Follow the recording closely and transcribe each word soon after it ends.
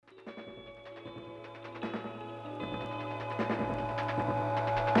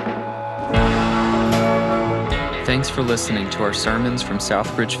Thanks for listening to our sermons from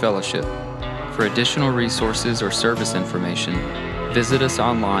Southbridge Fellowship. For additional resources or service information, visit us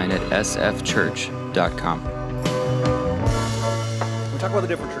online at sfchurch.com. We talk about the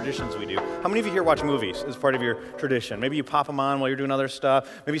different traditions we do. How many of you here watch movies as part of your tradition? Maybe you pop them on while you're doing other stuff.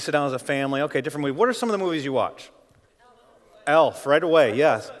 Maybe you sit down as a family. Okay, different movies. What are some of the movies you watch? Elf, right away,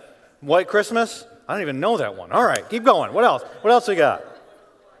 yes. White Christmas? I don't even know that one. All right, keep going. What else? What else we got?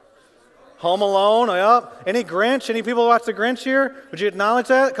 Home Alone, yep. Any Grinch? Any people watch the Grinch here? Would you acknowledge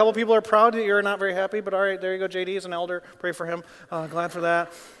that? A couple people are proud that you're not very happy, but all right, there you go. JD is an elder. Pray for him. Glad for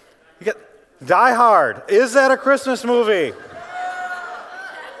that. You get Die Hard. Is that a Christmas movie?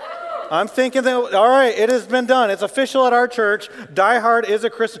 I'm thinking that, all right, it has been done. It's official at our church. Die Hard is a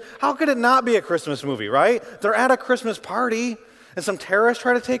Christmas. How could it not be a Christmas movie, right? They're at a Christmas party, and some terrorists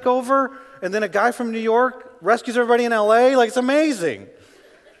try to take over, and then a guy from New York rescues everybody in L.A. Like, it's amazing.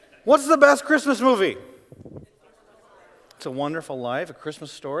 What's the best Christmas movie? It's a Wonderful Life, A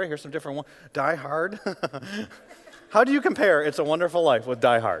Christmas Story. Here's some different ones. Die Hard. How do you compare It's a Wonderful Life with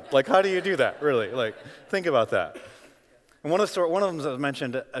Die Hard? Like, how do you do that, really? Like, think about that. And one of them that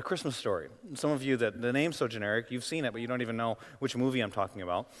mentioned A Christmas Story. Some of you, that the name's so generic, you've seen it, but you don't even know which movie I'm talking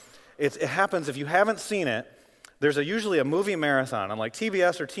about. It happens, if you haven't seen it, there's usually a movie marathon on like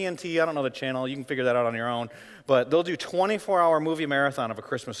TBS or TNT. I don't know the channel. You can figure that out on your own. But they'll do 24-hour movie marathon of A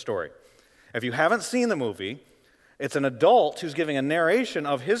Christmas Story. If you haven't seen the movie, it's an adult who's giving a narration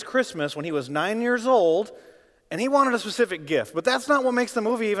of his Christmas when he was 9 years old, and he wanted a specific gift. But that's not what makes the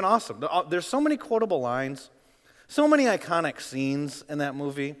movie even awesome. There's so many quotable lines, so many iconic scenes in that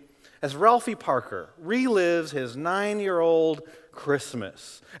movie, as Ralphie Parker relives his 9-year-old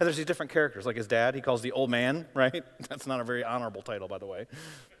Christmas. And there's these different characters, like his dad, he calls the old man, right? That's not a very honorable title, by the way.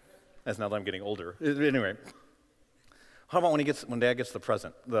 That's now that I'm getting older. Anyway, how about when dad gets the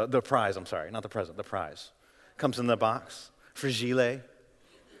present, the prize, I'm sorry, not the present, the prize. Comes in the box, fragile.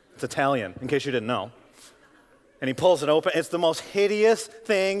 It's Italian, in case you didn't know. And he pulls it open. It's the most hideous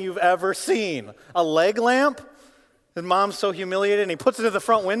thing you've ever seen. A leg lamp. His mom's so humiliated, and he puts it in the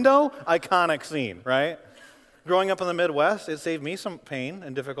front window. Iconic scene, right? Growing up in the Midwest, it saved me some pain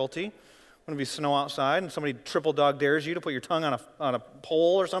and difficulty. When it'd be snow outside, and somebody triple dog dares you to put your tongue on a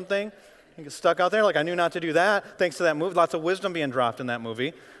pole or something, you get stuck out there. Like, I knew not to do that. Thanks to that movie, lots of wisdom being dropped in that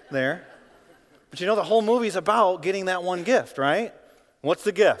movie there. But you know, the whole movie's about getting that one gift, right? What's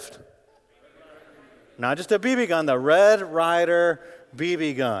the gift? Not just a BB gun, the Red Ryder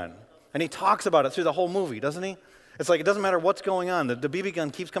BB gun. And he talks about it through the whole movie, doesn't he? It's like it doesn't matter what's going on. The BB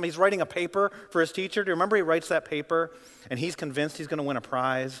gun keeps coming. He's writing a paper for his teacher. Do you remember he writes that paper? And he's convinced he's going to win a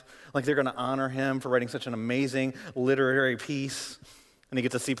prize. Like they're going to honor him for writing such an amazing literary piece. And he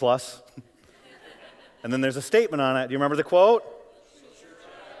gets a C+. And then there's a statement on it. Do you remember the quote?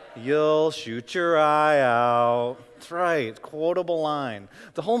 You'll shoot your eye out. That's right. Quotable line.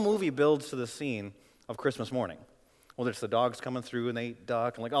 The whole movie builds to the scene of Christmas morning. Whether it's the dogs coming through and they eat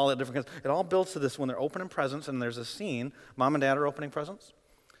duck and like all that different kinds. It all builds to this when they're opening presents, and there's a scene. Mom and dad are opening presents.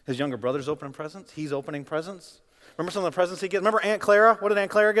 His younger brother's opening presents. He's opening presents. Remember some of the presents he gets? Remember Aunt Clara? What did Aunt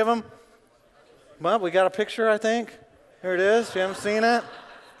Clara give him? Well, we got a picture, I think. Here it is. If you haven't seen it.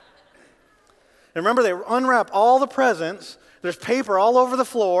 And remember, they unwrap all the presents. There's paper all over the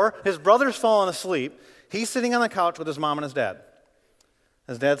floor. His brother's falling asleep. He's sitting on the couch with his mom and his dad.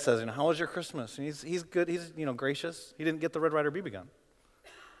 His dad says, how was your Christmas? And he's good. He's, gracious. He didn't get the Red Ryder BB gun.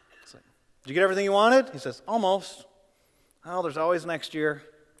 It's like, did you get everything you wanted? He says, almost. Oh, there's always next year.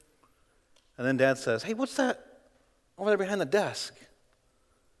 And then Dad says, hey, what's that over there behind the desk?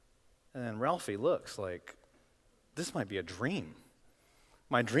 And then Ralphie looks like, this might be a dream.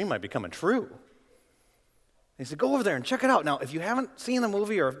 My dream might be coming true. He said, go over there and check it out. Now, if you haven't seen the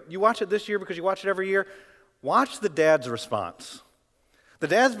movie or you watch it this year because you watch it every year, watch the dad's response. The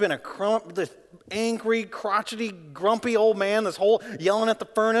dad's been this angry, crotchety, grumpy old man, this whole yelling at the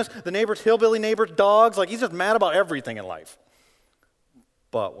furnace, the neighbor's hillbilly neighbor's dogs, like he's just mad about everything in life.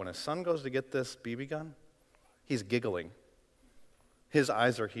 But when his son goes to get this BB gun, he's giggling. His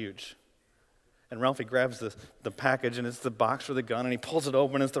eyes are huge. And Ralphie grabs the package, and it's the box for the gun, and he pulls it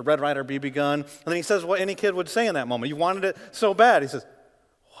open, and it's the Red Ryder BB gun. And then he says what any kid would say in that moment. You wanted it so bad. He says,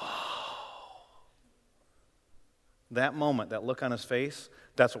 that moment, that look on his face,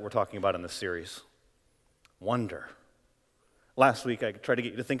 that's what we're talking about in this series. Wonder. Last week, I tried to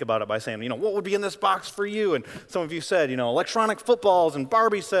get you to think about it by saying, what would be in this box for you? And some of you said, electronic footballs and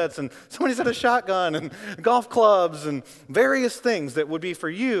Barbie sets, and somebody said a shotgun and golf clubs and various things that would be for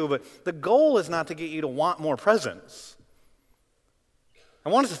you, but the goal is not to get you to want more presents. I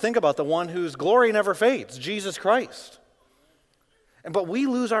want us to think about the one whose glory never fades, Jesus Christ. But we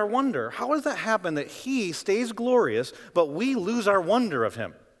lose our wonder. How does that happen that he stays glorious, but we lose our wonder of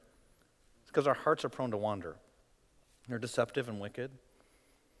him? It's because our hearts are prone to wander. They're deceptive and wicked.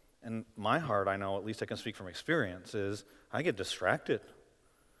 And my heart, I know, at least I can speak from experience, is I get distracted.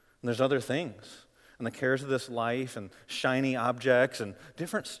 And there's other things. And the cares of this life and shiny objects and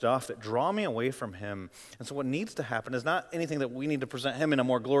different stuff that draw me away from him. And so what needs to happen is not anything that we need to present him in a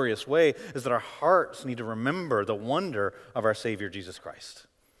more glorious way, is that our hearts need to remember the wonder of our Savior, Jesus Christ.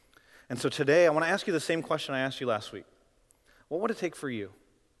 And so today, I want to ask you the same question I asked you last week. What would it take for you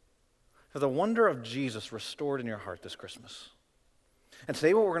for the wonder of Jesus restored in your heart this Christmas? And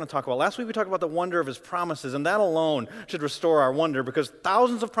today what we're going to talk about, last week we talked about the wonder of his promises, and that alone should restore our wonder, because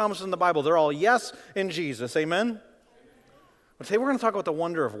thousands of promises in the Bible, they're all yes in Jesus, amen? But today we're going to talk about the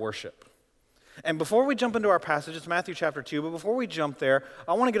wonder of worship. And before we jump into our passage, it's Matthew chapter 2, but before we jump there,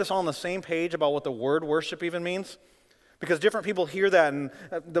 I want to get us all on the same page about what the word worship even means. Because different people hear that, and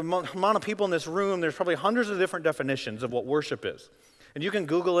the amount of people in this room, there's probably hundreds of different definitions of what worship is. And you can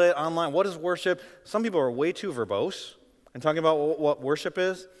Google it online. What is worship? Some people are way too verbose and talking about what worship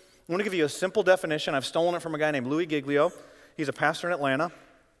is. I'm going to give you a simple definition. I've stolen it from a guy named Louis Giglio. He's a pastor in Atlanta.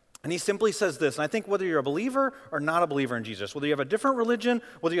 And he simply says this, and I think whether you're a believer or not a believer in Jesus, whether you have a different religion,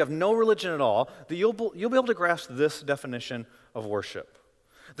 whether you have no religion at all, that you'll be able to grasp this definition of worship.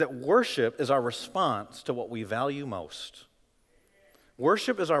 That worship is our response to what we value most.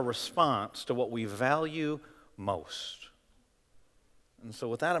 Worship is our response to what we value most. And so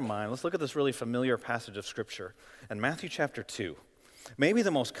with that in mind, let's look at this really familiar passage of Scripture in Matthew chapter 2. Maybe the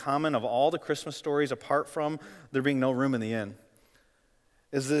most common of all the Christmas stories, apart from there being no room in the inn,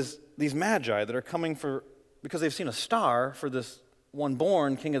 is these magi that are coming because they've seen a star for this one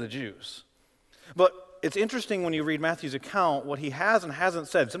born King of the Jews. But it's interesting when you read Matthew's account what he has and hasn't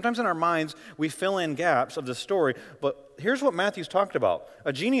said. Sometimes in our minds we fill in gaps of the story, but here's what Matthew's talked about.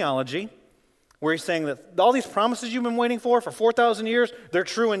 A genealogy, where he's saying that all these promises you've been waiting for 4,000 years, they're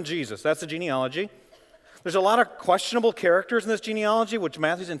true in Jesus. That's the genealogy. There's a lot of questionable characters in this genealogy, which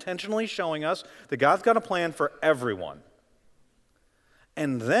Matthew's intentionally showing us that God's got a plan for everyone.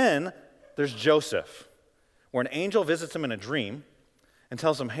 And then there's Joseph, where an angel visits him in a dream and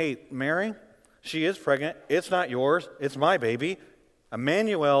tells him, hey, Mary, she is pregnant. It's not yours. It's my baby.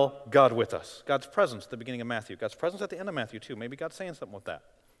 Emmanuel, God with us. God's presence at the beginning of Matthew. God's presence at the end of Matthew, too. Maybe God's saying something with that.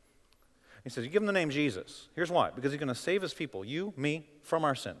 He says, you give him the name Jesus. Here's why. Because he's going to save his people, you, me, from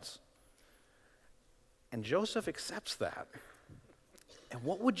our sins. And Joseph accepts that. And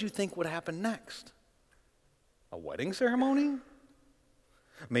what would you think would happen next? A wedding ceremony?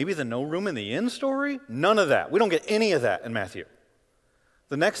 Maybe the no room in the inn story? None of that. We don't get any of that in Matthew.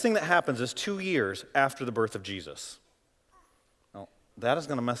 The next thing that happens is 2 years after the birth of Jesus. Now, that is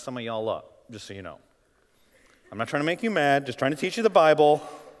going to mess some of y'all up, just so you know. I'm not trying to make you mad, just trying to teach you the Bible.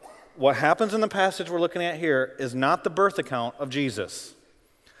 What happens in the passage we're looking at here is not the birth account of Jesus.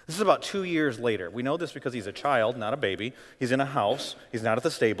 This is about 2 years later. We know this because he's a child, not a baby. He's in a house. He's not at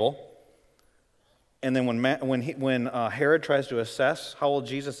the stable. And then when Herod tries to assess how old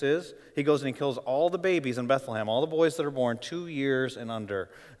Jesus is, he goes and he kills all the babies in Bethlehem, all the boys that are born 2 years and under.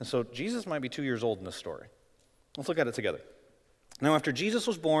 And so Jesus might be 2 years old in this story. Let's look at it together. Now, after Jesus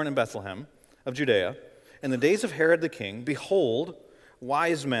was born in Bethlehem of Judea, in the days of Herod the king, behold,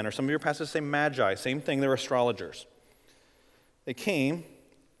 wise men, or some of your passages say magi, same thing, they're astrologers. They came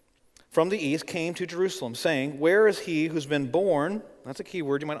from the east, came to Jerusalem, saying, where is he who's been born, that's a key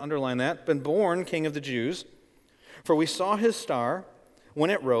word, you might underline that, been born King of the Jews? For we saw his star when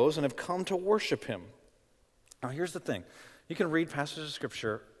it rose and have come to worship him. Now here's the thing. You can read passages of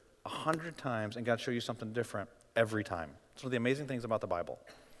Scripture 100 times and God show you something different every time. It's one of the amazing things about the Bible.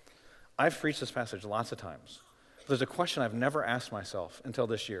 I've preached this passage lots of times. But there's a question I've never asked myself until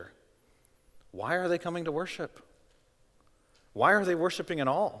this year. Why are they coming to worship? Why are they worshiping at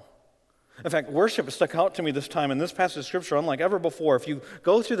all? In fact, worship stuck out to me this time in this passage of Scripture, unlike ever before. If you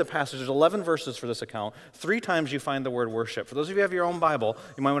go through the passage, there's 11 verses for this account. 3 times you find the word worship. For those of you who have your own Bible,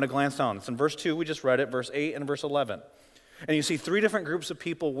 you might want to glance down. It's in verse 2, we just read it, verse 8, and verse 11. And you see 3 different groups of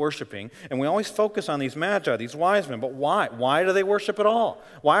people worshiping, and we always focus on these magi, these wise men. But why? Why do they worship at all?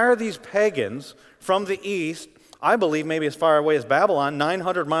 Why are these pagans from the east, I believe maybe as far away as Babylon,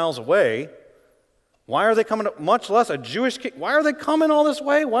 900 miles away? Why are they coming, much less a Jewish king? Why are they coming all this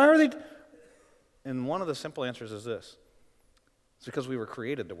way? Why are they... And one of the simple answers is this. It's because we were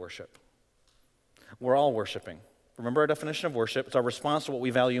created to worship. We're all worshiping. Remember our definition of worship? It's our response to what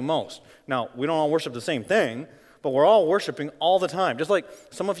we value most. Now, we don't all worship the same thing, but we're all worshiping all the time. Just like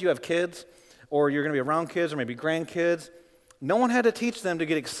some of you have kids, or you're going to be around kids, or maybe grandkids. No one had to teach them to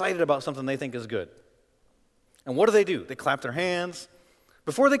get excited about something they think is good. And what do? They clap their hands.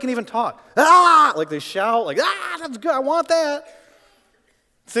 Before they can even talk, ah! Like they shout, like, ah, that's good, I want that.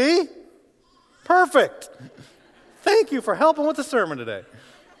 See? Perfect. Thank you for helping with the sermon today.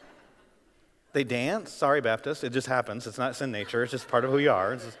 They dance. Sorry, Baptist. It just happens. It's not sin nature. It's just part of who you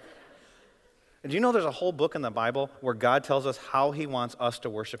are. And do you know there's a whole book in the Bible where God tells us how he wants us to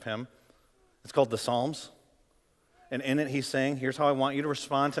worship him? It's called the Psalms. And in it, he's saying, here's how I want you to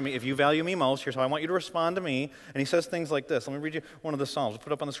respond to me. If you value me most, here's how I want you to respond to me. And he says things like this. Let me read you one of the Psalms. We'll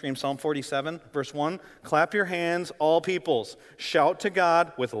put it up on the screen. Psalm 47, verse 1. Clap your hands, all peoples. Shout to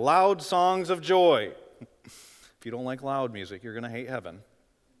God with loud songs of joy. If you don't like loud music, you're going to hate heaven.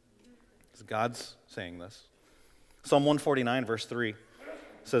 Because God's saying this. Psalm 149, verse 3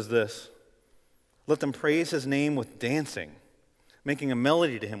 says this. Let them praise his name with dancing, making a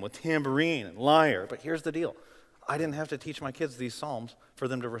melody to him with tambourine and lyre. But here's the deal. I didn't have to teach my kids these psalms for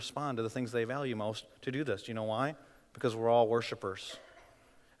them to respond to the things they value most to do this. Do you know why? Because we're all worshipers,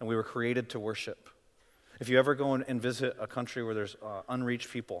 and we were created to worship. If you ever go and visit a country where there's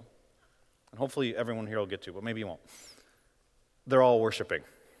unreached people, and hopefully everyone here will get to, but maybe you won't, they're all worshiping.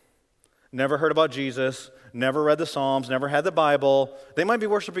 Never heard about Jesus, never read the Psalms, never had the Bible. They might be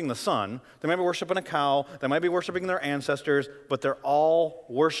worshiping the sun, they might be worshiping a cow, they might be worshiping their ancestors, but they're all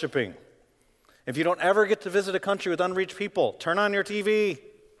worshiping. If you don't ever get to visit a country with unreached people, turn on your TV.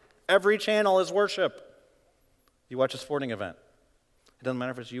 Every channel is worship. You watch a sporting event. It doesn't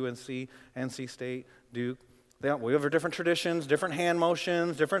matter if it's UNC, NC State, Duke. We have different traditions, different hand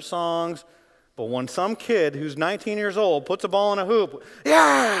motions, different songs. But when some kid who's 19 years old puts a ball in a hoop,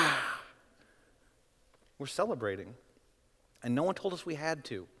 yeah! We're celebrating. And no one told us we had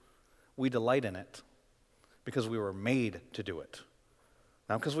to. We delight in it because we were made to do it.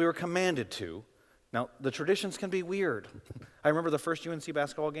 Not because we were commanded to. Now, the traditions can be weird. I remember the first UNC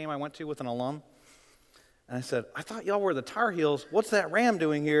basketball game I went to with an alum, and I said, I thought y'all were the Tar Heels. What's that Ram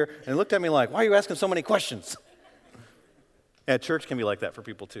doing here? And he looked at me like, why are you asking so many questions? Yeah, church can be like that for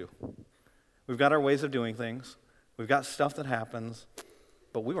people too. We've got our ways of doing things. We've got stuff that happens,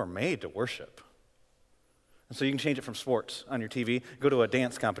 but we were made to worship. And so you can change it from sports on your TV, go to a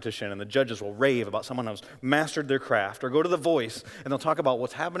dance competition, and the judges will rave about someone who's mastered their craft, or go to The Voice, and they'll talk about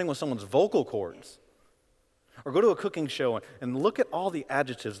what's happening with someone's vocal cords. Or go to a cooking show and look at all the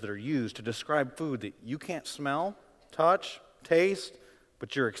adjectives that are used to describe food that you can't smell, touch, taste,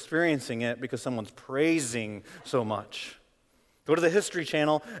 but you're experiencing it because someone's praising so much. Go to the History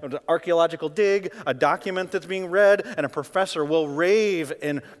Channel, an archaeological dig, a document that's being read, and a professor will rave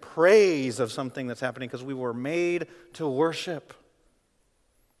in praise of something that's happening because we were made to worship.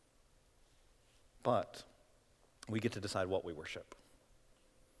 But we get to decide what we worship.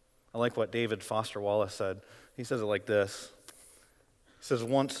 I like what David Foster Wallace said. He says it like this. He says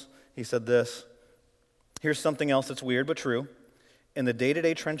once, he said this, here's something else that's weird but true. In the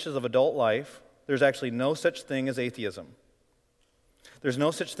day-to-day trenches of adult life, there's actually no such thing as atheism. There's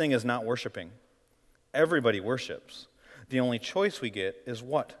no such thing as not worshiping. Everybody worships. The only choice we get is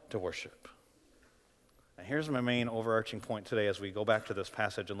what to worship. And here's my main overarching point today as we go back to this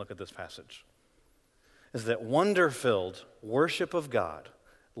passage and look at this passage, is that wonder-filled worship of God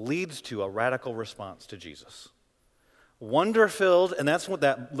leads to a radical response to Jesus. Wonder-filled, and that's what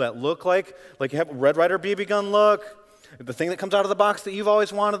that look like you have a Red Ryder BB gun look, the thing that comes out of the box that you've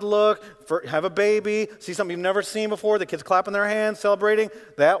always wanted to look, have a baby, see something you've never seen before, the kids clapping their hands, celebrating,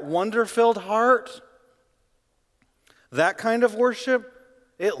 that wonder-filled heart, that kind of worship,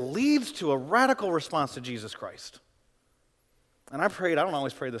 it leads to a radical response to Jesus Christ. And I prayed, I don't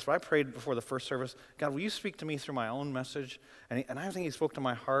always pray this, but I prayed before the first service, God, will you speak to me through my own message? And I think he spoke to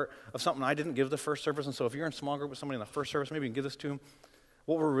my heart of something I didn't give the first service, and so if you're in small group with somebody in the first service, maybe you can give this to them.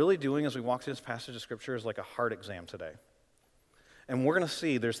 What we're really doing as we walk through this passage of Scripture is like a heart exam today. And we're going to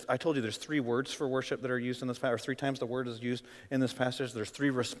see, I told you there's 3 words for worship that are used in this passage, or 3 times the word is used in this passage. There's 3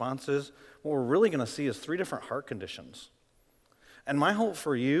 responses. What we're really going to see is 3 different heart conditions. And my hope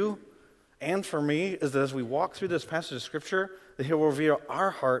for you and for me is that as we walk through this passage of Scripture, that he will reveal our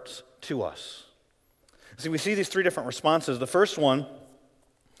hearts to us. See, we see these 3 different responses. The first one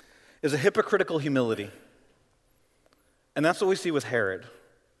is a hypocritical humility. And that's what we see with Herod.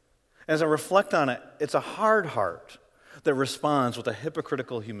 As I reflect on it, it's a hard heart that responds with a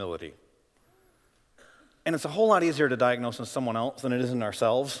hypocritical humility. And it's a whole lot easier to diagnose in someone else than it is in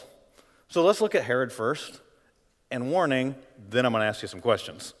ourselves. So let's look at Herod first. And warning, then I'm going to ask you some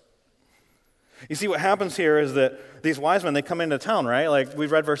questions. You see, what happens here is that these wise men, they come into town, right? Like we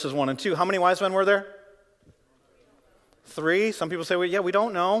read verses 1 and 2. How many wise men were there? 3. Some people say, well, yeah, we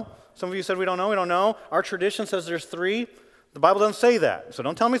don't know. Some of you said we don't know. Our tradition says there's 3. The Bible doesn't say that. So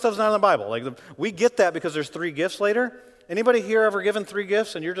don't tell me stuff's not in the Bible. Like we get that because there's 3 gifts later. Anybody here ever given 3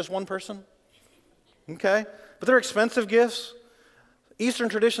 gifts and you're just one person? Okay. But they're expensive gifts. Eastern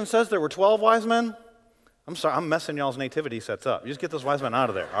tradition says there were 12 wise men. I'm sorry, I'm messing y'all's nativity sets up. You just get those wise men out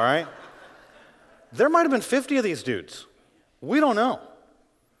of there, all right? There might have been 50 of these dudes. We don't know.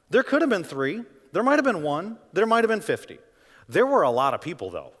 There could have been 3. There might have been 1. There might have been 50. There were a lot of people,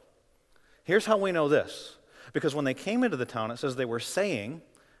 though. Here's how we know this. Because when they came into the town, it says they were saying,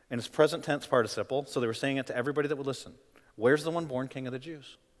 and it's present tense participle, so they were saying it to everybody that would listen. Where's the one born king of the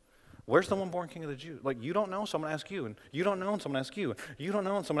Jews? Where's the one born king of the Jews? Like, you don't know, so I'm going to ask you. And you don't know, and so I'm going to ask you. And you don't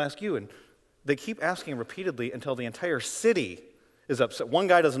know, and so I'm going to ask you. And they keep asking repeatedly until the entire city is upset. One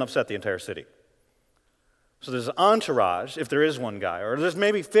guy doesn't upset the entire city. So there's an entourage, if there is one guy, or there's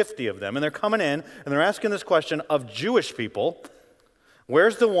maybe 50 of them, and they're coming in, and they're asking this question of Jewish people.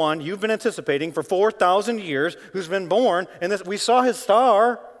 Where's the one you've been anticipating for 4,000 years who's been born? And we saw his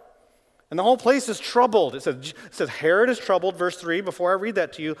star, and the whole place is troubled. It says Herod is troubled, verse 3. Before I read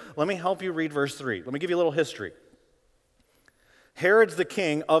that to you, let me help you read verse 3. Let me give you a little history. Herod's the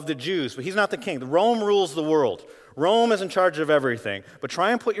king of the Jews, but he's not the king. Rome rules the world. Rome is in charge of everything. But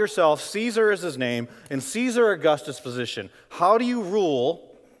try and put yourself, Caesar is his name, in Caesar Augustus' position. How do you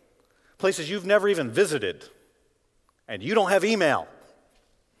rule places you've never even visited? And you don't have email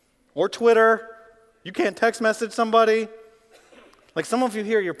or Twitter. You can't text message somebody. Like some of you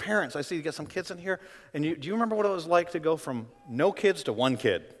here, your parents, I see you got some kids in here, and do you remember what it was like to go from no kids to 1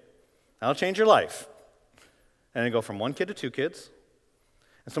 kid? That'll change your life. And then go from 1 kid to 2 kids.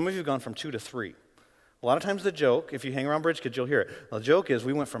 And some of you have gone from 2 to 3. A lot of times the joke, if you hang around Bridge Kids, you'll hear it. The joke is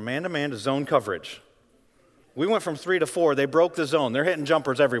we went from man to man to zone coverage. We went from 3 to 4. They broke the zone. They're hitting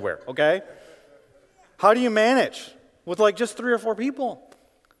jumpers everywhere, okay? How do you manage with like just 3 or 4 people?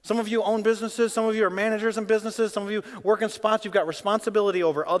 Some of you own businesses. Some of you are managers in businesses. Some of you work in spots. You've got responsibility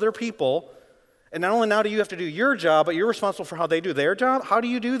over other people. And not only now do you have to do your job, but you're responsible for how they do their job. How do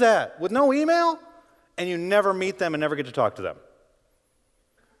you do that? With no email? And you never meet them and never get to talk to them.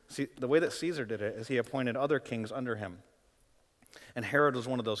 See, the way that Caesar did it is he appointed other kings under him. And Herod was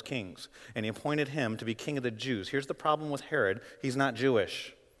one of those kings. And he appointed him to be king of the Jews. Here's the problem with Herod. He's not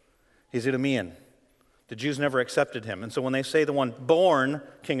Jewish. He's Idumean. The Jews never accepted him. And so when they say the one born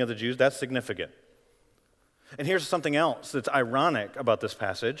king of the Jews, that's significant. And here's something else that's ironic about this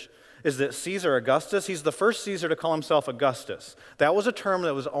passage, is that Caesar Augustus, he's the first Caesar to call himself Augustus. That was a term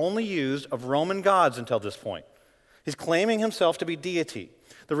that was only used of Roman gods until this point. He's claiming himself to be deity.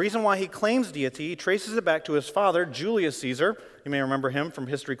 The reason why he claims deity, he traces it back to his father, Julius Caesar. You may remember him from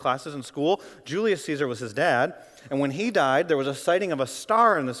history classes in school. Julius Caesar was his dad. And when he died, there was a sighting of a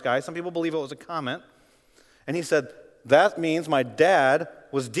star in the sky. Some people believe it was a comet. And he said, that means my dad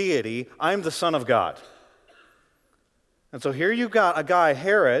was deity. I'm the son of God. And so here you've got a guy,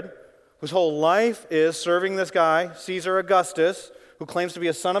 Herod, whose whole life is serving this guy, Caesar Augustus, who claims to be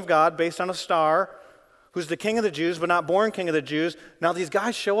a son of God based on a star, who's the king of the Jews, but not born king of the Jews. Now these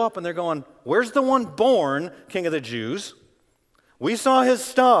guys show up and they're going, where's the one born king of the Jews? We saw his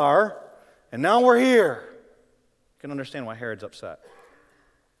star, and now we're here. You can understand why Herod's upset.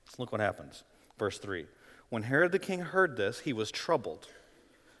 Look what happens. Verse 3. When Herod the king heard this, he was troubled,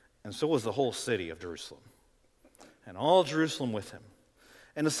 and so was the whole city of Jerusalem, and all Jerusalem with him.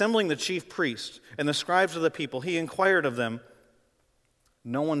 And assembling the chief priests and the scribes of the people, he inquired of them.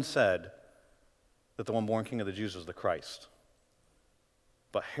 No one said that the one born king of the Jews was the Christ.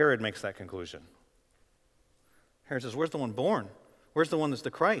 But Herod makes that conclusion. Herod says, where's the one born? Where's the one that's the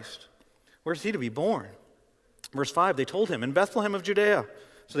Christ? Where's he to be born? Verse 5, they told him, in Bethlehem of Judea.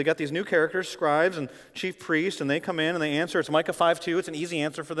 So they got these new characters, scribes and chief priests, and they come in and they answer. It's Micah 5:2. It's an easy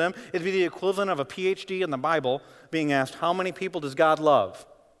answer for them. It'd be the equivalent of a PhD in the Bible being asked, how many people does God love?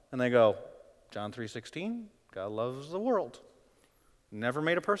 And they go, John 3:16, God loves the world. Never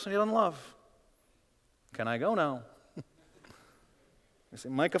made a person he doesn't love. Can I go now? They say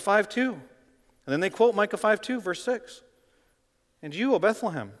Micah 5:2. And then they quote Micah 5:2, verse 6. And you, O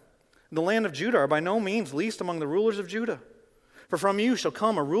Bethlehem, in the land of Judah, are by no means least among the rulers of Judah. For from you shall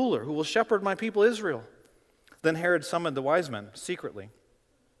come a ruler who will shepherd my people Israel. Then Herod summoned the wise men secretly,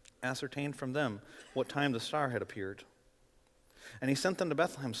 ascertained from them what time the star had appeared. And he sent them to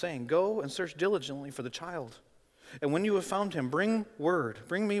Bethlehem, saying, go and search diligently for the child. And when you have found him, bring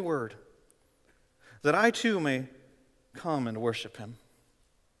me word, that I too may come and worship him.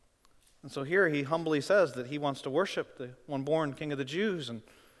 And so here he humbly says that he wants to worship the one born king of the Jews. And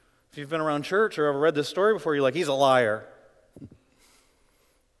if you've been around church or ever read this story before, you're like, he's a liar.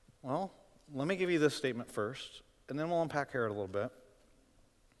 Well, let me give you this statement first, and then we'll unpack Herod a little bit.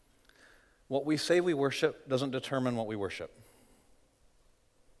 What we say we worship doesn't determine what we worship.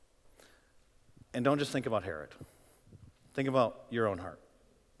 And don't just think about Herod. Think about your own heart.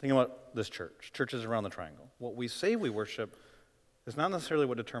 Think about this church, churches around the triangle. What we say we worship is not necessarily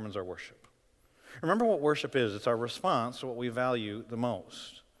what determines our worship. Remember what worship is. It's our response to what we value the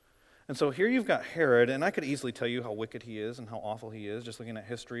most. And so here you've got Herod, and I could easily tell you how wicked he is and how awful he is, just looking at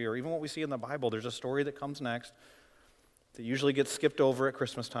history, or even what we see in the Bible. There's a story that comes next that usually gets skipped over at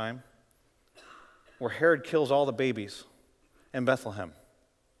Christmas time, where Herod kills all the babies in Bethlehem.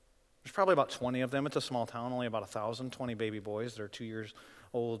 There's probably about 20 of them. It's a small town, only about 1,020 baby boys. They're 2 years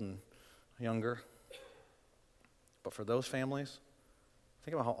old and younger. But for those families,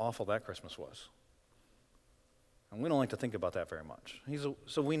 think about how awful that Christmas was. And we don't like to think about that very much.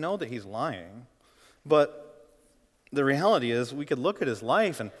 So we know that he's lying, but the reality is we could look at his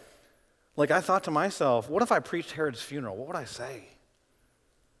life and, like, I thought to myself, what if I preached Herod's funeral? What would I say?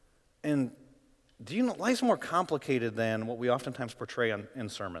 And do you know, life's more complicated than what we oftentimes portray in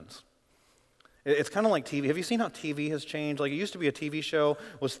sermons. It's kind of like TV. Have you seen how TV has changed? Like, it used to be a TV show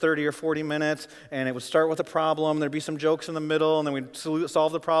was 30 or 40 minutes, and it would start with a problem, there'd be some jokes in the middle, and then we'd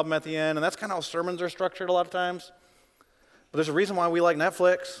solve the problem at the end, and that's kind of how sermons are structured a lot of times. But there's a reason why we like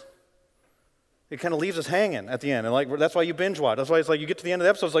Netflix. It kind of leaves us hanging at the end, and that's why you binge watch. That's why it's like you get to the end of the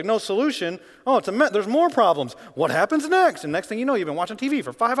episode, it's like, no solution. Oh, there's more problems. What happens next? And next thing you know, you've been watching TV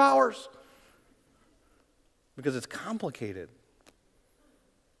for 5 hours. Because it's complicated.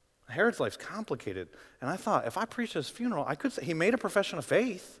 Herod's life's complicated. And I thought, if I preached his funeral, I could say he made a profession of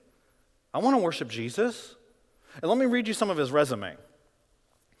faith. I want to worship Jesus. And let me read you some of his resume.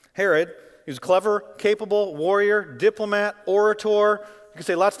 Herod, he was clever, capable, warrior, diplomat, orator. You could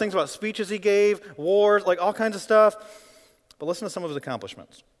say lots of things about speeches he gave, wars, like all kinds of stuff. But listen to some of his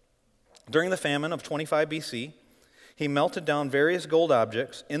accomplishments. During the famine of 25 BC, he melted down various gold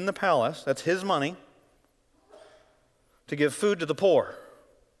objects in the palace, that's his money, to give food to the poor.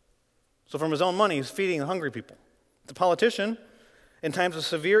 So from his own money, he's feeding the hungry people. The politician, in times of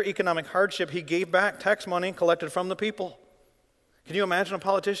severe economic hardship, he gave back tax money collected from the people. Can you imagine a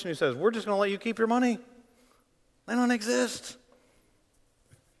politician who says, we're just going to let you keep your money? They don't exist.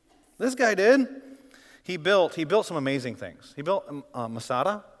 This guy did. He built some amazing things. He built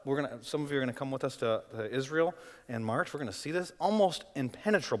Masada. Some of you are going to come with us to Israel in March. We're going to see this almost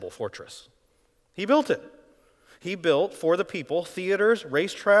impenetrable fortress. He built it. He built for the people theaters,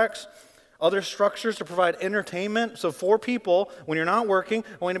 racetracks, other structures to provide entertainment. So for people, when you're not working,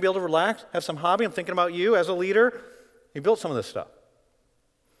 wanting to be able to relax, have some hobby, I'm thinking about you as a leader, he built some of this stuff.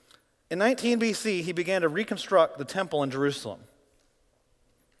 In 19 BC, he began to reconstruct the temple in Jerusalem.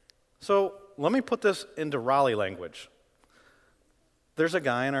 So let me put this into Raleigh language. There's a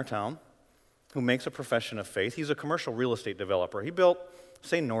guy in our town who makes a profession of faith. He's a commercial real estate developer. He built,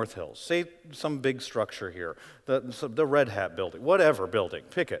 say, North Hills, say some big structure here, the Red Hat building, whatever building,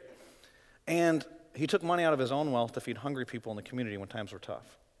 pick it. And he took money out of his own wealth to feed hungry people in the community when times were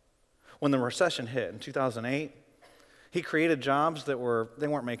tough. When the recession hit in 2008, he created jobs they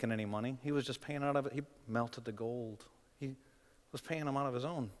weren't making any money. He was just paying out of it. He melted the gold. He was paying them out of his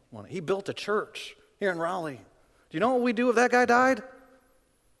own money. He built a church here in Raleigh. Do you know what we'd do if that guy died?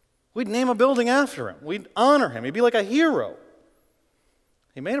 We'd name a building after him. We'd honor him. He'd be like a hero.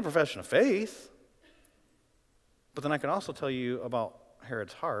 He made a profession of faith. But then I can also tell you about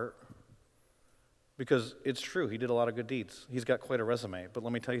Herod's heart, because it's true, he did a lot of good deeds. He's got quite a resume. But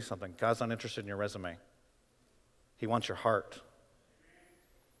let me tell you something. God's not interested in your resume. He wants your heart.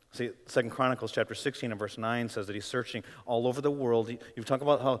 See, 2 Chronicles chapter 16 and verse 9 says that he's searching all over the world. You talk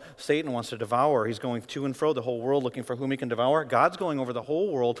about how Satan wants to devour. He's going to and fro the whole world looking for whom he can devour. God's going over the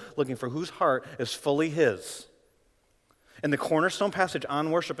whole world looking for whose heart is fully his. In the cornerstone passage on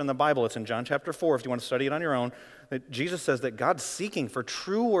worship in the Bible, it's in John chapter 4, if you want to study it on your own, that Jesus says that God's seeking for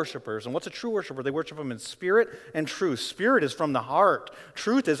true worshipers. And what's a true worshiper? They worship him in spirit and truth. Spirit is from the heart.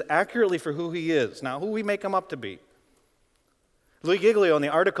 Truth is accurately for who he is, not who we make him up to be. Louis Giglio, in the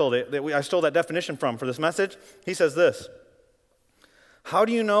article I stole that definition from for this message, he says this: how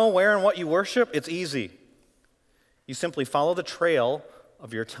do you know where and what you worship? It's easy. You simply follow the trail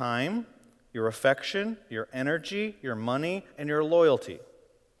of your time, your affection, your energy, your money, and your loyalty.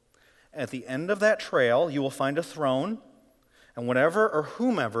 At the end of that trail, you will find a throne, and whatever or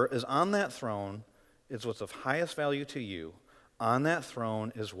whomever is on that throne is what's of highest value to you. On that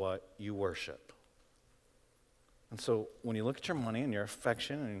throne is what you worship. And so when you look at your money and your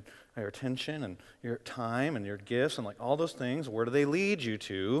affection and your attention and your time and your gifts and like all those things, where do they lead you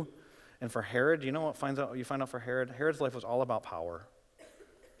to? And for Herod, you know what you find out for Herod? Herod's life was all about power.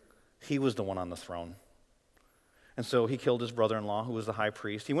 He was the one on the throne. And so he killed his brother-in-law, who was the high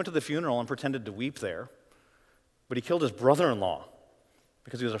priest. He went to the funeral and pretended to weep there. But he killed his brother-in-law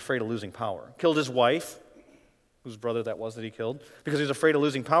because he was afraid of losing power. Killed his wife, whose brother that was that he killed, because he was afraid of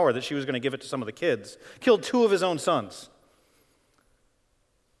losing power, that she was going to give it to some of the kids. Killed 2 of his own sons.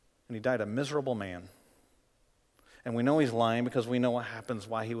 And he died a miserable man. And we know he's lying because we know what happens,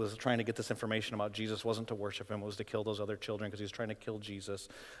 why he was trying to get this information about Jesus wasn't to worship him, it was to kill those other children because he was trying to kill Jesus.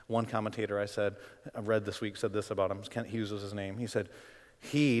 One commentator I read this week said this about him, Kent Hughes was his name. He said,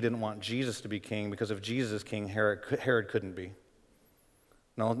 he didn't want Jesus to be king because if Jesus is king, Herod couldn't be.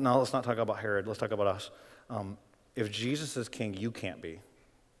 No, let's not talk about Herod, let's talk about us. If Jesus is king, you can't be.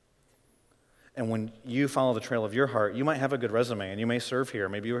 And when you follow the trail of your heart, you might have a good resume and you may serve here.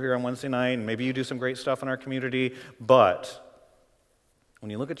 Maybe you were here on Wednesday night and maybe you do some great stuff in our community. But when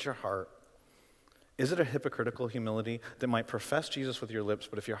you look at your heart, is it a hypocritical humility that might profess Jesus with your lips,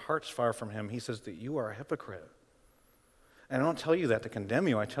 but if your heart's far from him, he says that you are a hypocrite? And I don't tell you that to condemn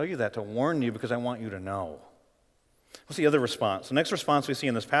you. I tell you that to warn you because I want you to know. What's the other response? The next response we see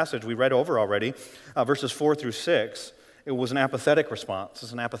in this passage, we read over already, verses 4 through 6. It was an apathetic response.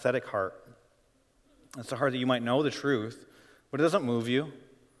 It's an apathetic heart. It's a heart that you might know the truth, but it doesn't move you.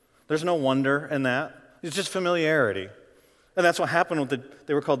 There's no wonder in that. It's just familiarity. And that's what happened with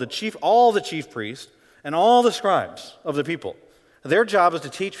they were called all the chief priests and all the scribes of the people. Their job is to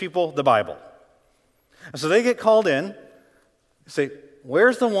teach people the Bible. And so they get called in, say,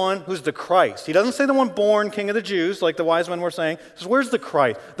 where's the one who's the Christ? He doesn't say the one born king of the Jews, like the wise men were saying. He says, where's the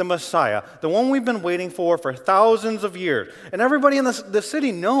Christ, the Messiah, the one we've been waiting for thousands of years? And everybody in the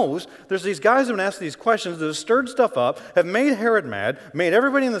city knows there's these guys who have been asking these questions that have stirred stuff up, have made Herod mad, made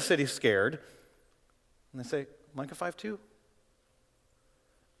everybody in the city scared. And they say, Micah 5:2.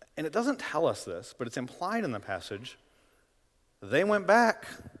 And it doesn't tell us this, but it's implied in the passage. They went back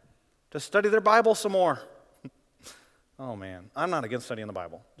to study their Bible some more. Oh man, I'm not against studying the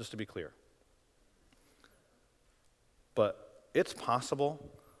Bible, just to be clear. But it's possible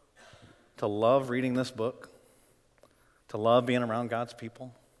to love reading this book, to love being around God's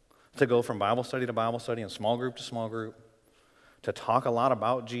people, to go from Bible study to Bible study and small group to small group, to talk a lot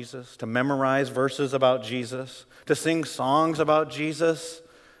about Jesus, to memorize verses about Jesus, to sing songs about Jesus,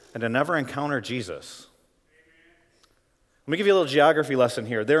 and to never encounter Jesus. Let me give you a little geography lesson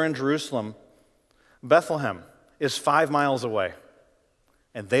here. They're in Jerusalem. Bethlehem is 5 miles away,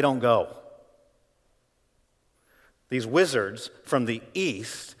 and they don't go. These wizards from the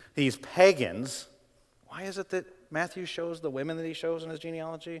east, these pagans, why is it that Matthew shows the women that he shows in his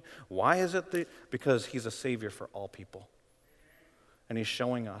genealogy? Why is it that? Because he's a savior for all people. And he's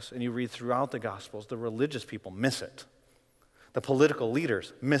showing us, and you read throughout the Gospels, the religious people miss it. The political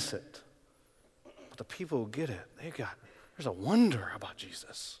leaders miss it. But the people who get it, there's a wonder about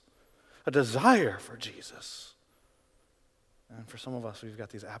Jesus, a desire for Jesus. And for some of us, we've got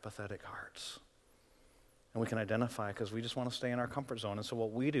these apathetic hearts. And we can identify because we just want to stay in our comfort zone. And so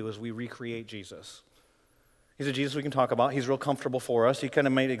what we do is we recreate Jesus. He's a Jesus we can talk about. He's real comfortable for us. He kind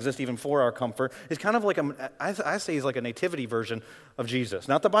of may exist even for our comfort. He's kind of like I say he's like a nativity version of Jesus,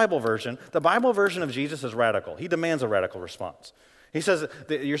 not the Bible version. The Bible version of Jesus is radical. He demands a radical response. He says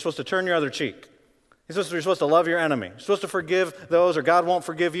that you're supposed to turn your other cheek. You're supposed to love your enemy. You're supposed to forgive those or God won't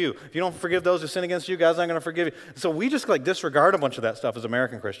forgive you. If you don't forgive those who sin against you, God's not going to forgive you. So we just disregard a bunch of that stuff as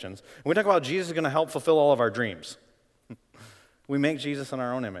American Christians. And we talk about Jesus is going to help fulfill all of our dreams. We make Jesus in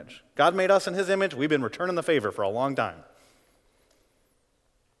our own image. God made us in his image. We've been returning the favor for a long time.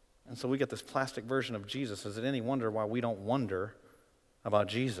 And so we get this plastic version of Jesus. Is it any wonder why we don't wonder about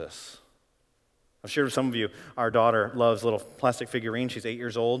Jesus? I've shared with some of you, our daughter loves little plastic figurines. She's 8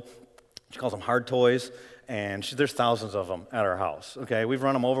 years old. She calls them hard toys, and there's thousands of them at our house, okay? We've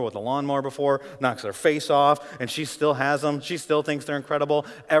run them over with a lawnmower before, knocks their face off, and she still has them. She still thinks they're incredible.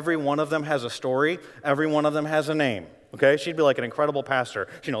 Every one of them has a story. Every one of them has a name, okay? She'd be like an incredible pastor.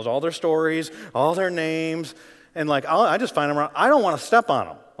 She knows all their stories, all their names, and I just find them around. I don't want to step on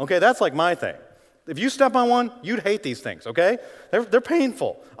them, okay? That's like my thing. If you step on one, you'd hate these things, okay? They're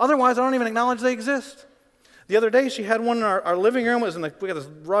painful. Otherwise, I don't even acknowledge they exist. The other day, she had one in our living room. We got this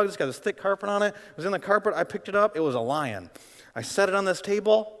rug. It's got this thick carpet on it. It was in the carpet. I picked it up. It was a lion. I set it on this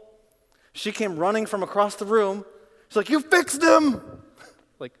table. She came running from across the room. She's like, "You fixed him!"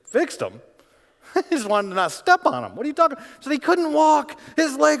 Like, fixed him? I just wanted to not step on him. What are you talking about? So he couldn't walk.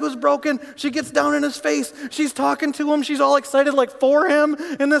 His leg was broken. She gets down in his face. She's talking to him. She's all excited for him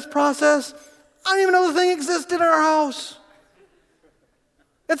in this process. I didn't even know the thing existed in our house.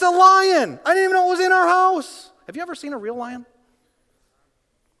 It's a lion. I didn't even know it was in our house. Have you ever seen a real lion?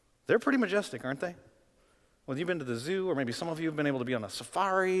 They're pretty majestic, aren't they? Whether you've been to the zoo, or maybe some of you have been able to be on a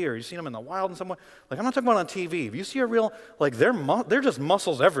safari, or you've seen them in the wild in some way. Like, I'm not talking about on TV. If you see a real, like, they're just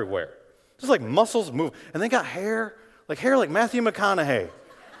muscles everywhere. Just like muscles move. And they got hair like Matthew McConaughey.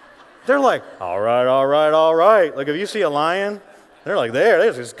 They're like, all right, all right, all right. Like, if you see a lion, they're like there.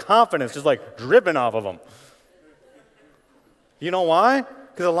 There's this confidence just like dripping off of them. You know why?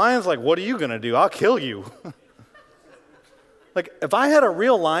 Because the lion's like, what are you going to do? I'll kill you. Like, if I had a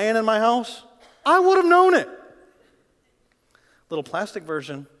real lion in my house, I would have known it. Little plastic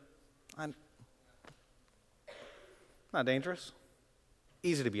version. Not dangerous.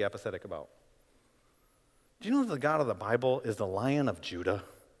 Easy to be apathetic about. Do you know that the God of the Bible is the Lion of Judah?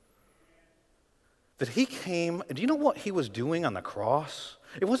 That he came, do you know what he was doing on the cross?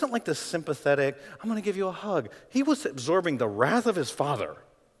 It wasn't like this sympathetic, I'm going to give you a hug. He was absorbing the wrath of his Father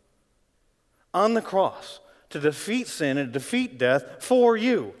on the cross to defeat sin and defeat death for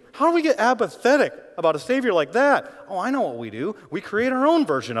you. How do we get apathetic about a Savior like that? Oh, I know what we do. We create our own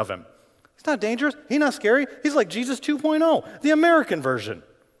version of him. He's not dangerous. He's not scary. He's like Jesus 2.0, the American version.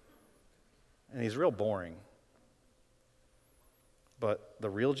 And he's real boring. But the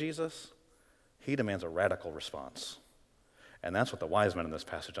real Jesus, he demands a radical response. And that's what the wise men in this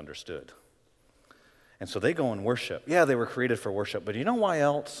passage understood. And so they go and worship. Yeah, they were created for worship, but do you know why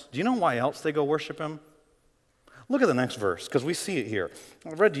else? Do you know why else they go worship him? Look at the next verse, because we see it here. I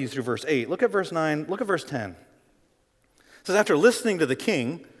read to you through verse 8. Look at verse 9. Look at verse 10. It says, after listening to the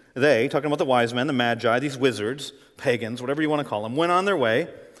king, they, talking about the wise men, the magi, these wizards, pagans, whatever you want to call them, went on their way.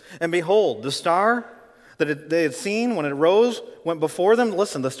 And behold, the star that they had seen when it rose went before them.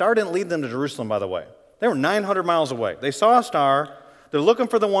 Listen, the star didn't lead them to Jerusalem, by the way. They were 900 miles away. They saw a star. They're looking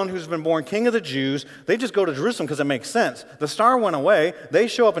for the one who's been born king of the Jews. They just go to Jerusalem because it makes sense. The star went away. They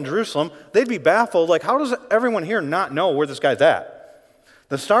show up in Jerusalem. They'd be baffled. Like, how does everyone here not know where this guy's at?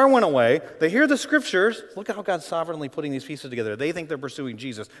 The star went away. They hear the scriptures. Look at how God's sovereignly putting these pieces together. They think they're pursuing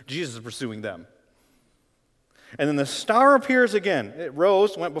Jesus. Jesus is pursuing them. And then the star appears again. It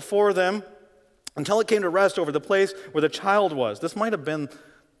rose, went before them, until it came to rest over the place where the child was. This might have been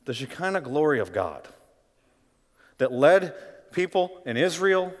the Shekinah glory of God that led people in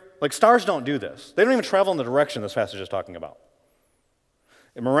Israel. Like, stars don't do this. They don't even travel in the direction this passage is talking about.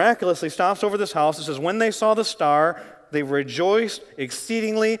 It miraculously stops over this house. It says, when they saw the star, they rejoiced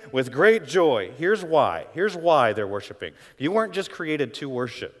exceedingly with great joy. Here's why. Here's why they're worshiping. You weren't just created to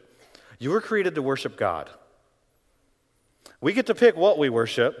worship. You were created to worship God. We get to pick what we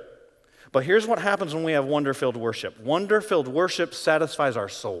worship, but here's what happens when we have wonder-filled worship. Wonder-filled worship satisfies our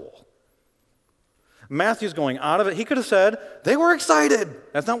soul. Matthew's going out of it. He could have said, they were excited.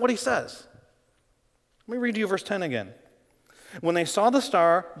 That's not what he says. Let me read you verse 10 again. When they saw the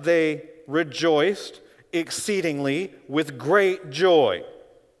star, they rejoiced exceedingly with great joy.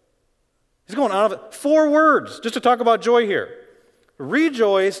 He's going out of it. 4 words just to talk about joy here.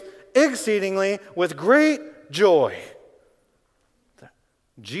 Rejoice exceedingly with great joy.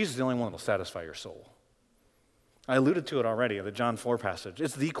 Jesus is the only one that will satisfy your soul. I alluded to it already in the John 4 passage.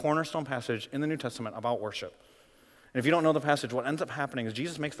 It's the cornerstone passage in the New Testament about worship. And if you don't know the passage, what ends up happening is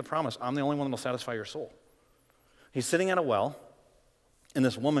Jesus makes the promise, I'm the only one that will satisfy your soul. He's sitting at a well, and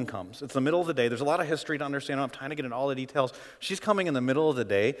this woman comes. It's the middle of the day. There's a lot of history to understand. I don't have time to get into all the details. She's coming in the middle of the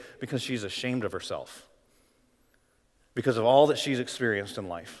day because she's ashamed of herself, because of all that she's experienced in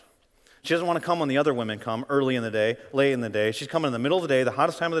life. She doesn't want to come when the other women come early in the day, late in the day. She's coming in the middle of the day, the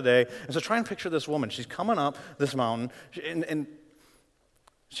hottest time of the day. And so try and picture this woman. She's coming up this mountain, and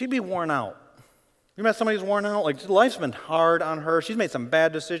she'd be worn out. You met somebody who's worn out? Like, life's been hard on her. She's made some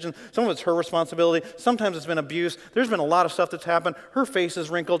bad decisions. Some of it's her responsibility. Sometimes it's been abuse. There's been a lot of stuff that's happened. Her face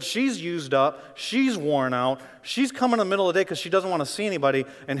is wrinkled. She's used up. She's worn out. She's coming in the middle of the day because she doesn't want to see anybody.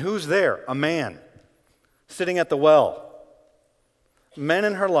 And who's there? A man sitting at the well. Men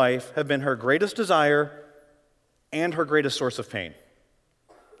in her life have been her greatest desire and her greatest source of pain.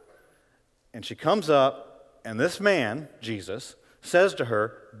 And she comes up, and this man, Jesus, says to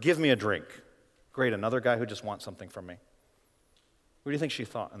her, give me a drink. Great, another guy who just wants something from me. What do you think she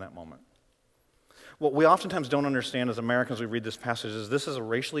thought in that moment? What we oftentimes don't understand as Americans, we read this passage, is this is a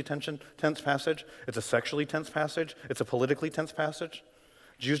racially tense passage. It's a sexually tense passage. It's a politically tense passage.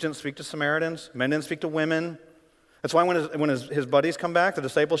 Jews didn't speak to Samaritans. Men didn't speak to women. That's why when his buddies come back, the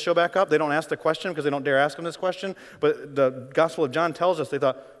disciples show back up, they don't ask the question because they don't dare ask him this question. But the Gospel of John tells us they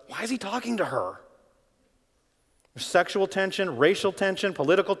thought, why is he talking to her? There's sexual tension, racial tension,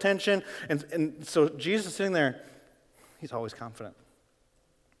 political tension. And so Jesus is sitting there. He's always confident.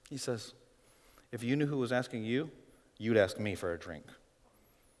 He says, if you knew who was asking you, you'd ask me for a drink.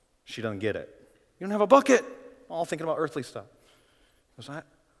 She doesn't get it. You don't have a bucket. All thinking about earthly stuff. He goes,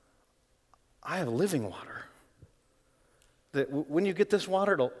 I have living water. that when you get this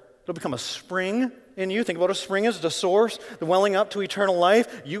water, it'll become a spring in you. Think about what a spring is. It's a source, the welling up to eternal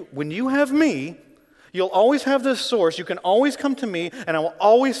life. When you have me, you'll always have this source. You can always come to me, and I will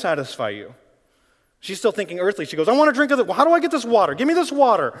always satisfy you. She's still thinking earthly. She goes, I want to drink of it. Well, how do I get this water? Give me this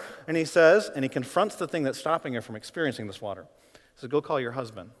water. And he says, and he confronts the thing that's stopping her from experiencing this water. He says, go call your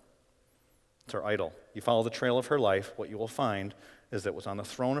husband. It's her idol. You follow the trail of her life, what you will find is that what's on the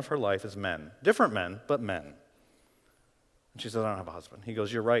throne of her life is men. Different men, but men. And she says, I don't have a husband. He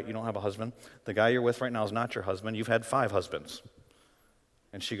goes, you're right, you don't have a husband. The guy you're with right now is not your husband. You've had 5 husbands.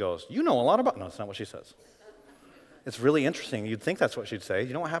 And she goes, you know a lot about... No, that's not what she says. It's really interesting. You'd think that's what she'd say.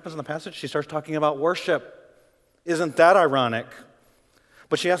 You know what happens in the passage? She starts talking about worship. Isn't that ironic?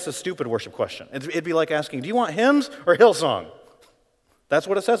 But she asks a stupid worship question. It'd be like asking, do you want hymns or Hillsong? That's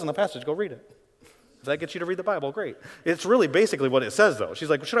what it says in the passage. Go read it. If that gets you to read the Bible, great. It's really basically what it says, though. She's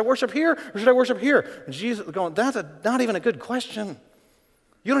like, should I worship here or should I worship here? And Jesus is going, that's not even a good question.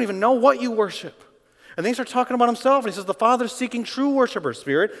 You don't even know what you worship. And then he starts talking about himself, and he says, the Father's seeking true worshipers,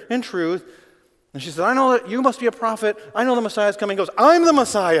 spirit and truth. And she said, I know that you must be a prophet. I know the Messiah is coming. He goes, I'm the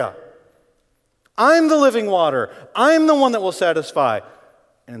Messiah. I'm the living water. I'm the one that will satisfy.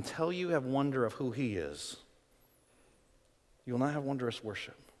 And until you have wonder of who he is, you will not have wondrous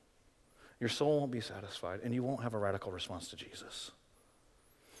worship. Your soul won't be satisfied, and you won't have a radical response to Jesus.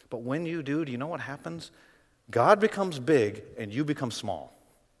 But when you do you know what happens? God becomes big, and you become small.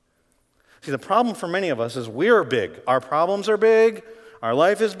 See, the problem for many of us is we're big. Our problems are big. Our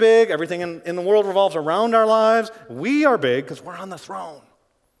life is big. Everything in the world revolves around our lives. We are big because we're on the throne.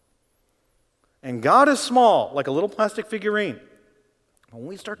 And God is small, like a little plastic figurine. When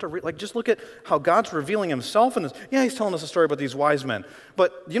we start to, just look at how God's revealing himself in this. Yeah, he's telling us a story about these wise men.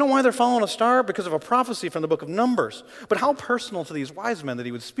 But you know why they're following a star? Because of a prophecy from the book of Numbers. But how personal to these wise men that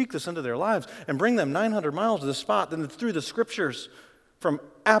he would speak this into their lives and bring them 900 miles to this spot, then through the scriptures from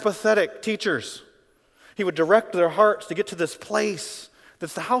apathetic teachers. He would direct their hearts to get to this place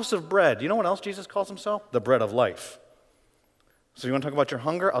that's the house of bread. You know what else Jesus calls himself? The bread of life. So you want to talk about your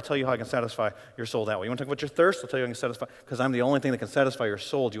hunger? I'll tell you how I can satisfy your soul that way. You want to talk about your thirst? I'll tell you how I can satisfy, because I'm the only thing that can satisfy your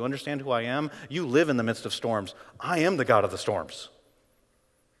soul. Do you understand who I am? You live in the midst of storms. I am the God of the storms.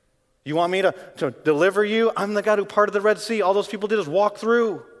 You want me to deliver you? I'm the God who parted the Red Sea. All those people did is walk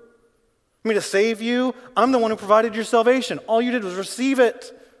through. Want me to save you? I'm the one who provided your salvation. All you did was receive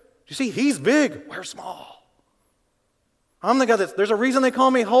it. You see, he's big. We're small. I'm the God there's a reason they call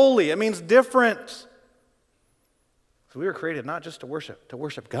me holy. It means different. So we were created not just to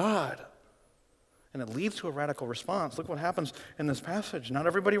worship God. And it leads to a radical response. Look what happens in this passage. Not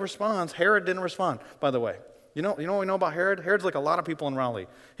everybody responds. Herod didn't respond, by the way. You know what we know about Herod? Herod's like a lot of people in Raleigh.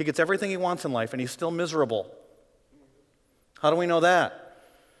 He gets everything he wants in life, and he's still miserable. How do we know that?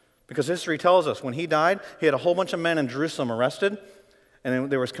 Because history tells us when he died, he had a whole bunch of men in Jerusalem arrested, and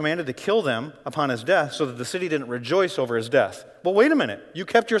they was commanded to kill them upon his death so that the city didn't rejoice over his death. But wait a minute. You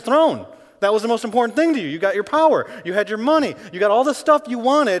kept your throne. That was the most important thing to you. You got your power. You had your money. You got all the stuff you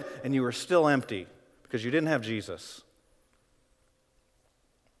wanted, and you were still empty because you didn't have Jesus.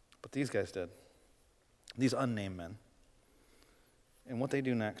 But these guys did. These unnamed men. And what they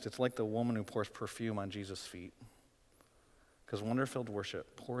do next, it's like the woman who pours perfume on Jesus' feet. Because wonder-filled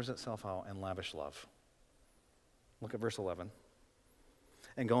worship pours itself out in lavish love. Look at verse 11.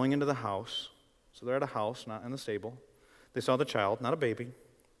 And going into the house, so they're at a house, not in the stable, they saw the child, not a baby,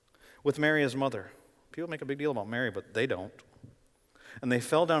 with Mary his mother. People make a big deal about Mary, but they don't. And they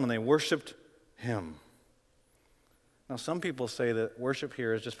fell down and they worshiped him. Now, some people say that worship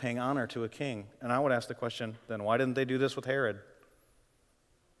here is just paying honor to a king. And I would ask the question, then why didn't they do this with Herod?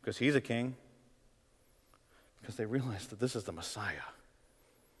 Because he's a king. Because they realized that this is the Messiah.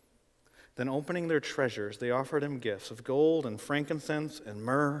 Then opening their treasures, they offered him gifts of gold and frankincense and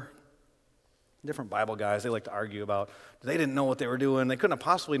myrrh. Different Bible guys, they like to argue about, they didn't know what they were doing. They couldn't have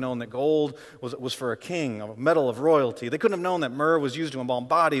possibly known that gold was for a king, a medal of royalty. They couldn't have known that myrrh was used to embalm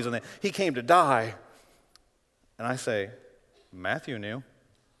bodies and that he came to die. And I say, Matthew knew.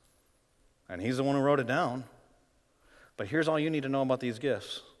 And he's the one who wrote it down. But here's all you need to know about these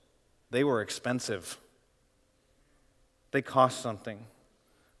gifts. They were expensive. They cost something.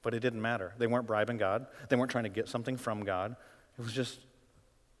 But it didn't matter. They weren't bribing God. They weren't trying to get something from God. It was just,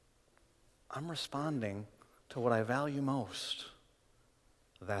 I'm responding to what I value most.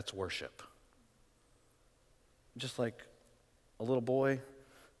 That's worship. Just like a little boy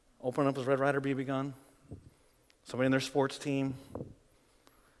opening up his Red Ryder BB gun, somebody in their sports team.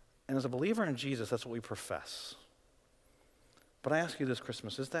 And as a believer in Jesus, that's what we profess. But I ask you this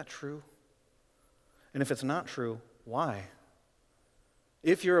Christmas, is that true? And if it's not true, why?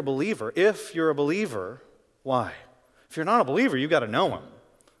 If you're a believer, why? If you're not a believer, you've got to know him.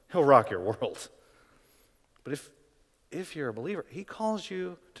 He'll rock your world. But if you're a believer, he calls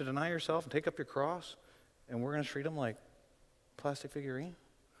you to deny yourself and take up your cross, and we're going to treat him like a plastic figurine.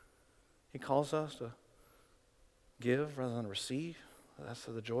 He calls us to give rather than receive. That's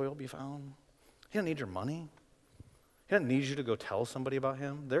where the joy will be found. He doesn't need your money. He doesn't need you to go tell somebody about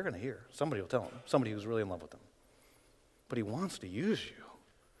him. They're going to hear. Somebody will tell him. Somebody who's really in love with him. But he wants to use you.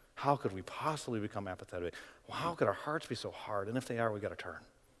 How could we possibly become apathetic? Well, how could our hearts be so hard? And if they are, we got to turn.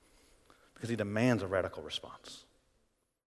 Because he demands a radical response.